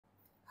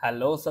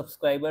Hello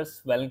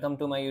subscribers, welcome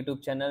to my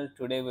YouTube channel.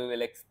 Today we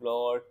will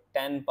explore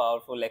 10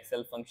 powerful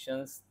Excel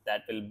functions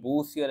that will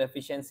boost your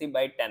efficiency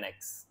by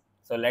 10x.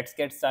 So let's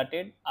get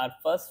started. Our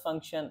first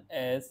function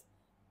is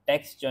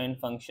text join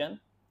function.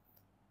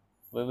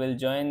 We will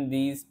join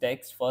these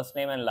text first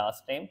name and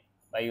last name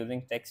by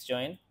using text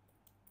join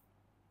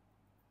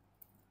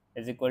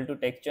is equal to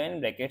text join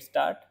bracket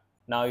start.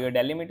 Now your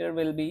delimiter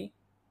will be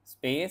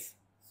space.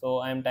 So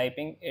I am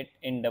typing it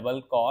in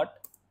double quote,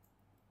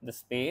 the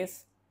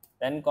space,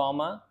 then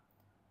comma.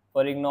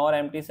 For ignore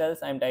empty cells,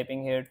 I am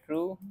typing here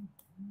true,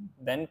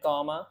 then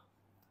comma.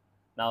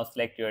 Now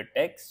select your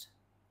text,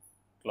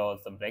 close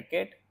the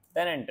bracket,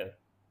 then enter.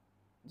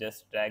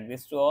 Just drag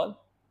this to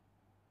all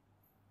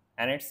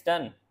and it's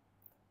done.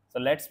 So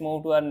let's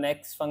move to our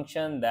next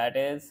function, that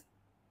is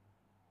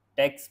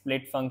text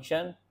split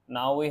function.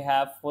 Now we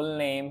have full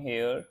name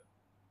here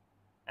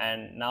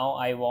and now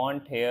I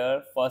want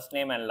here first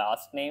name and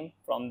last name.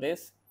 From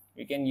this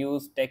we can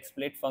use text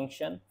split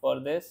function for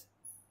this.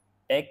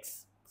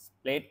 Text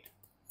split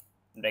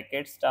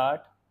bracket start,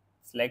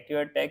 select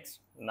your text,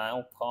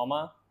 now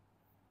comma.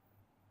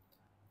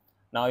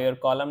 Now your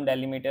column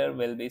delimiter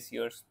will be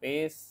your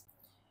space.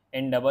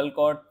 In double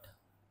quote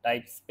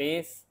type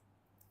space,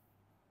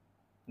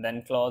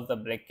 then close the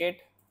bracket,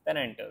 then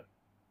enter.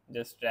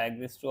 Just drag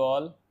this to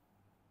all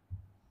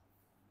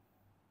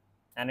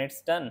and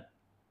it's done.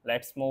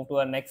 Let's move to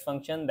our next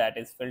function, that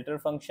is filter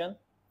function.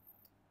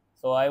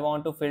 So I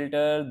want to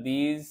filter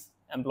these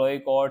employee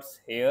codes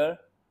here.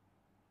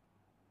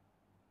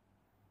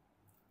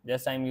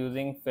 Just I'm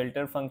using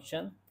filter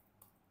function,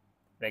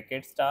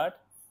 bracket start,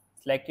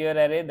 select your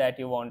array that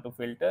you want to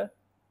filter.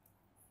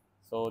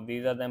 So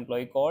these are the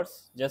employee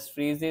codes. Just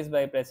freeze this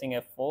by pressing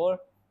F4,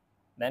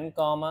 then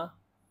comma.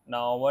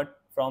 Now what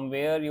from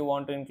where you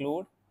want to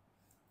include,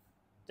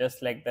 just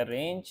select the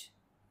range,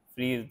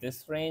 freeze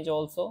this range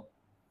also,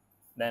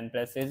 then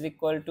press is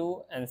equal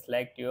to and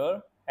select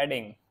your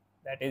heading,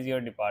 that is your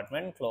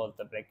department, close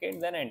the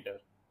bracket, then enter.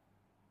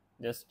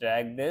 Just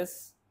drag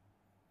this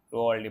to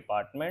all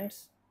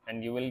departments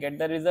and you will get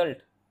the result.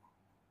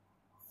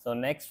 So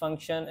next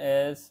function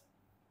is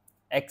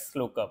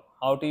XLOOKUP.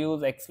 How to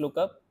use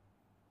XLOOKUP?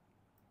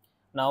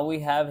 Now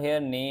we have here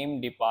name,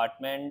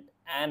 department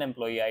and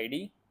employee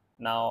ID.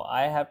 Now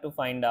I have to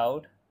find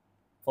out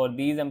for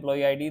these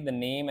employee ID the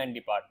name and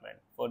department.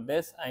 For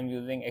this I am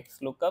using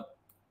XLOOKUP,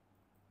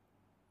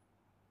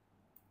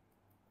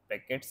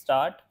 bracket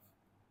start,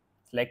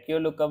 select your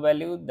lookup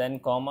value,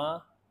 then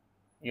comma.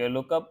 Your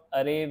lookup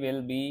array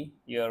will be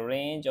your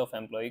range of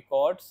employee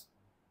codes.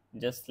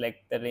 Just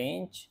select the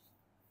range,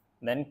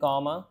 then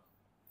comma.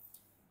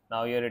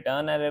 Now your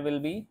return array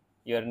will be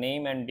your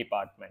name and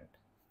department.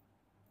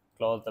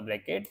 Close the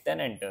bracket,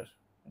 then enter.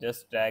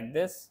 Just drag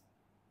this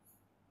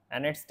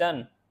and it's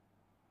done.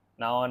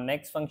 Now our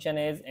next function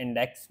is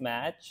index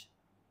match.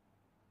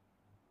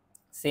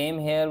 Same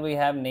here, we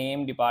have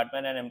name,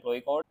 department and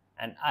employee code,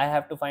 and I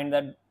have to find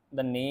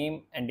the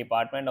name and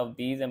department of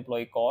these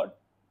employee code.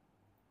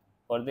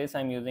 For this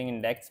I'm using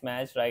index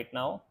match right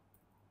now.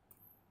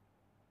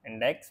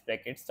 Index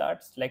bracket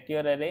start, select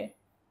your array.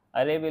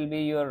 Array will be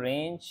your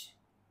range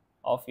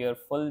of your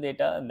full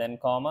data, then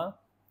comma.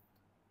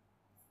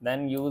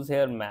 Then use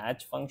here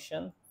match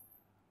function,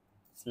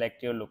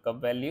 select your lookup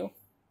value,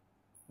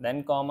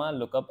 then comma.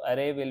 Lookup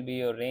array will be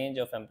your range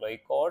of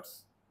employee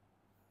codes,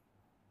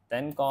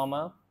 then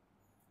comma.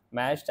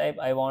 Match type,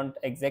 I want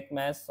exact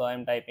match, so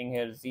I'm typing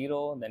here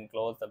 0, then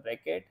close the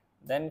bracket,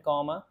 then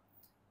comma.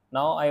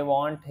 Now I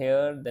want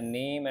here the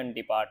name and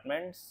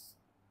departments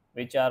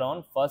which are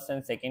on first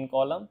and second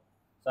column,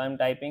 so I'm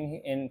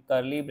typing in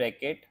curly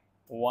bracket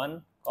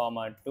 1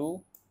 comma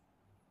 2,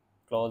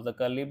 close the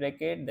curly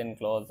bracket, then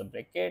close the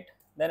bracket,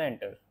 then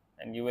enter,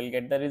 and you will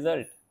get the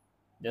result.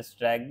 Just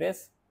drag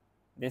this.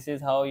 This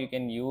is how you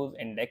can use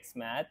index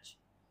match.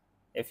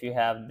 If you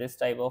have this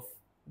type of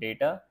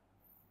data,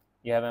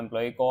 you have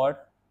employee code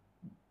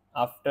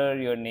after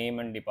your name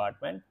and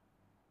department.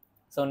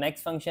 So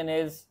next function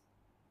is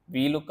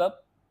VLOOKUP.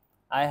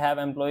 I have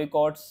employee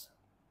codes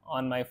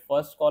on my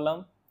first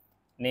column,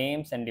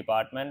 names and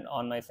department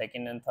on my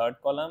second and third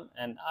column,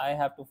 and I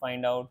have to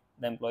find out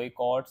the employee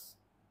codes,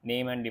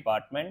 name and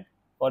department.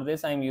 For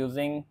this I am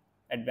using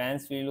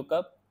advanced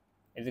VLOOKUP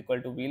is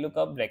equal to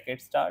VLOOKUP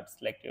bracket start,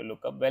 select your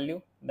lookup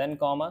value, then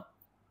comma.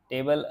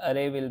 Table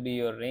array will be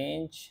your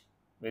range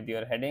with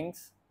your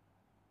headings,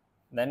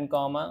 then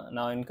comma.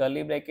 Now in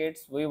curly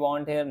brackets we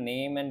want here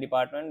name and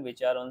department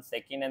which are on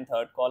second and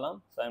third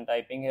column, so I'm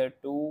typing here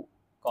 2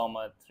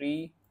 comma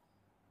 3,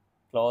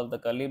 close the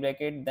curly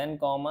bracket, then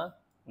comma.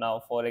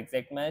 Now for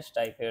exact match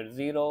type here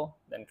 0,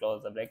 then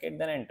close the bracket,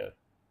 then enter.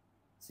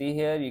 See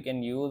here, you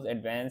can use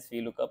advanced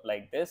VLOOKUP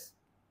like this.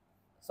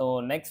 So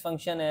next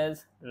function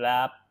is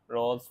wrap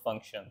rows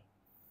function.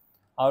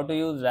 How to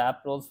use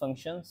wrap rows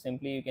function?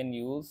 Simply you can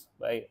use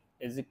by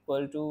is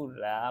equal to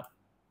wrap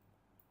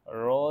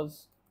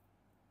rows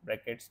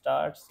bracket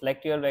start,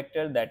 select your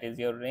vector, that is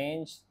your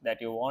range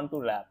that you want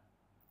to wrap,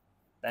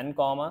 then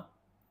comma.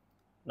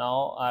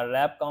 Now our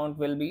wrap count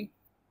will be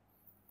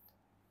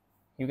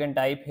You can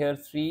type here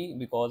 3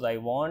 because I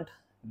want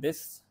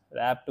this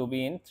wrap to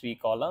be in 3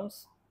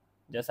 columns.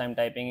 Just I'm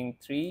typing in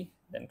 3,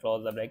 then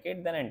close the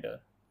bracket, then enter.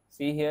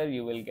 See here,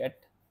 you will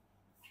get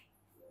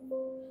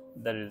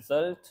the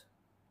result.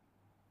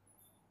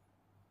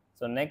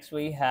 So next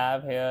we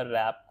have here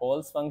wrap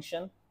calls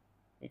function.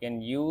 You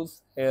can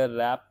use here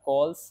wrap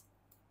calls,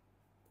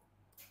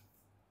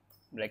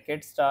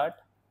 bracket start,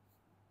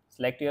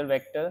 select your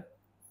vector,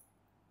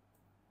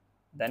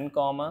 then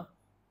comma.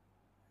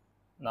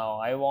 Now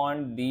I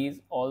want these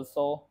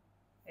also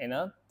in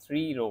a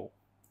 3 row,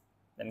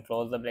 then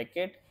close the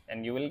bracket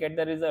and you will get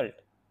the result.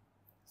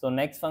 So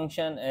next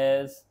function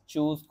is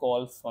choose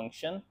calls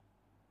function.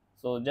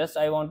 So just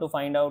I want to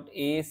find out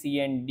A, C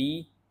and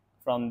D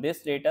from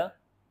this data.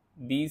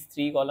 These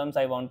 3 columns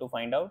I want to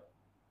find out.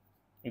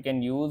 You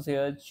can use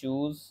here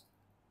choose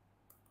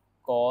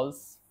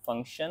calls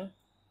function.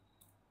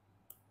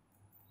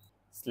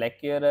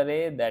 Select your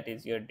array, that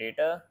is your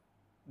data,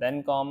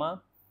 then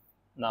comma.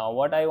 Now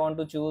what I want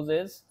to choose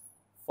is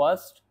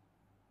first,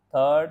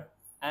 third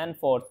and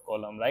fourth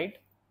column, right?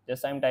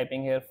 Just I'm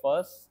typing here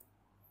first,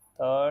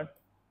 third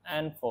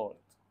and fourth.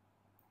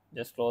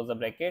 Just close the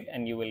bracket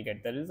and you will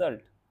get the result.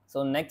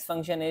 So next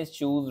function is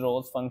choose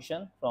rows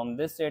function. From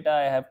this data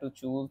I have to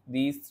choose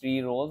these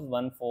 3 rows,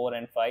 1, 4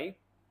 and 5.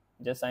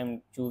 Just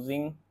I'm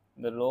choosing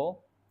the row.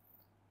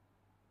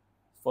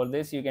 For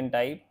this you can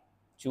type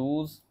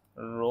choose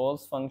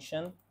rows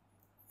function,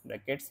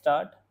 bracket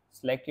start,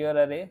 select your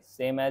array,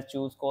 same as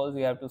choose calls,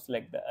 you have to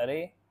select the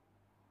array,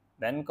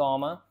 then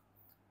comma.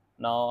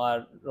 Now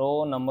our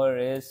row number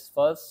is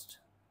first,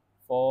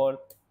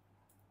 fourth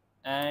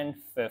and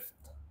fifth.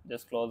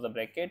 Just close the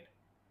bracket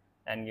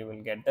and you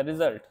will get the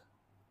result.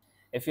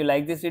 If you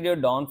like this video,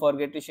 don't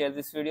forget to share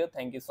this video.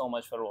 Thank you so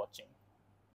much for watching.